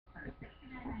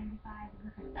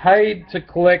paid to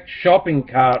collect shopping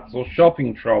carts or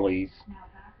shopping trolleys.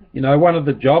 You know, one of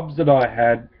the jobs that I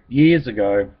had years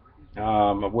ago,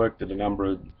 I worked at a number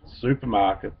of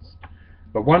supermarkets,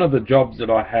 but one of the jobs that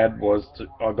I had was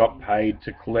I got paid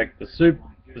to collect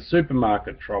the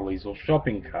supermarket trolleys or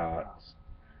shopping carts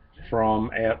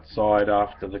from outside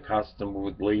after the customer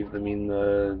would leave them in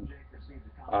the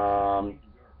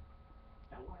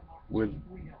with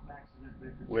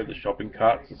where the shopping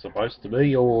carts are supposed to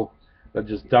be, or they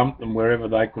just dump them wherever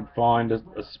they could find a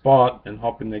spot and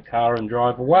hop in their car and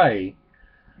drive away.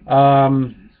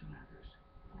 Um,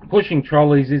 Pushing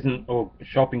trolleys isn't, or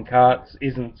shopping carts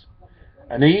isn't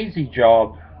an easy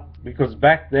job, because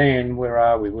back then, where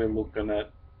are we? We're looking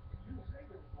at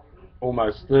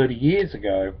almost 30 years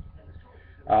ago.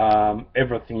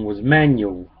 Everything was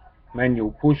manual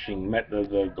pushing.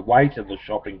 The weight of the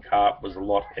shopping cart was a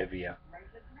lot heavier.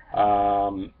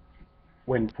 Um,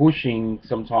 when pushing,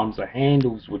 sometimes the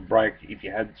handles would break if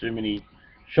you had too many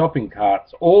shopping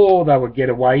carts, or they would get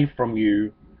away from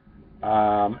you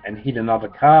and hit another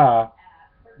car,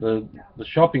 the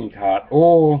shopping cart,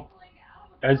 or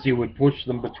as you would push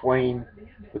them between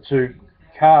the two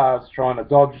cars, trying to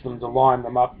dodge them to line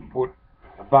them up and put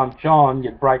a bunch on,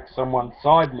 you'd break someone's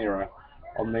side mirror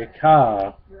on their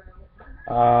car.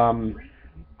 Um,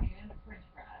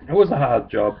 it was a hard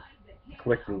job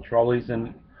collecting trolleys,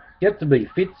 and you have to be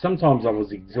fit. Sometimes I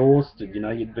was exhausted. You know,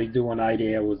 you'd be doing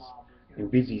 8 hours in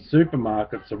busy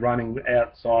supermarkets, or running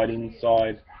outside,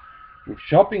 inside with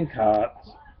shopping carts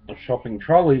or shopping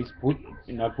trolleys,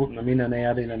 putting them in and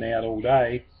out all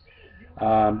day.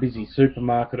 Busy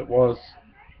supermarket it was,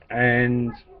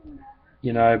 and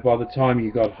you know, by the time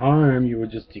you got home, you were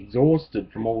just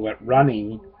exhausted from all that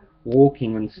running,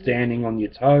 walking, and standing on your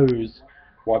toes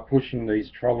while pushing these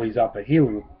trolleys up a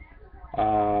hill.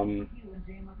 Um,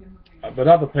 but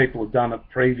other people had done it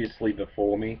previously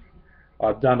before me.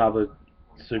 I've done other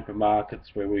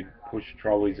supermarkets where we'd push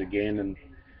trolleys again, and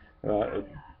it'd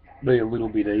be a little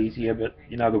bit easier, but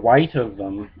you know, the weight of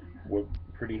them were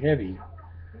pretty heavy.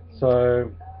 So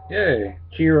yeah,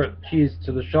 cheers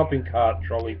to the shopping cart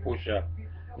trolley pusher.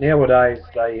 Nowadays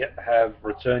they have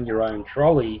return your own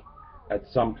trolley at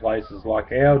some places like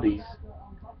Aldi's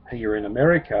here in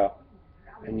America,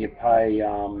 and you pay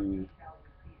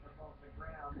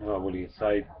what do you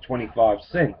say, 25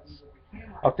 cents.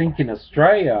 I think in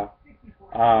Australia,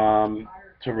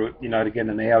 to get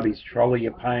an Audi's trolley,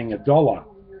 you're paying $1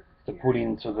 to put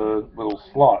into the little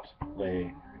slot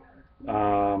there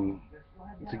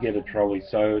to get a trolley.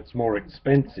 So it's more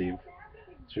expensive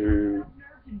to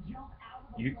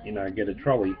get a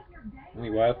trolley.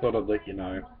 Anyway, I thought I'd let you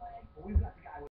know.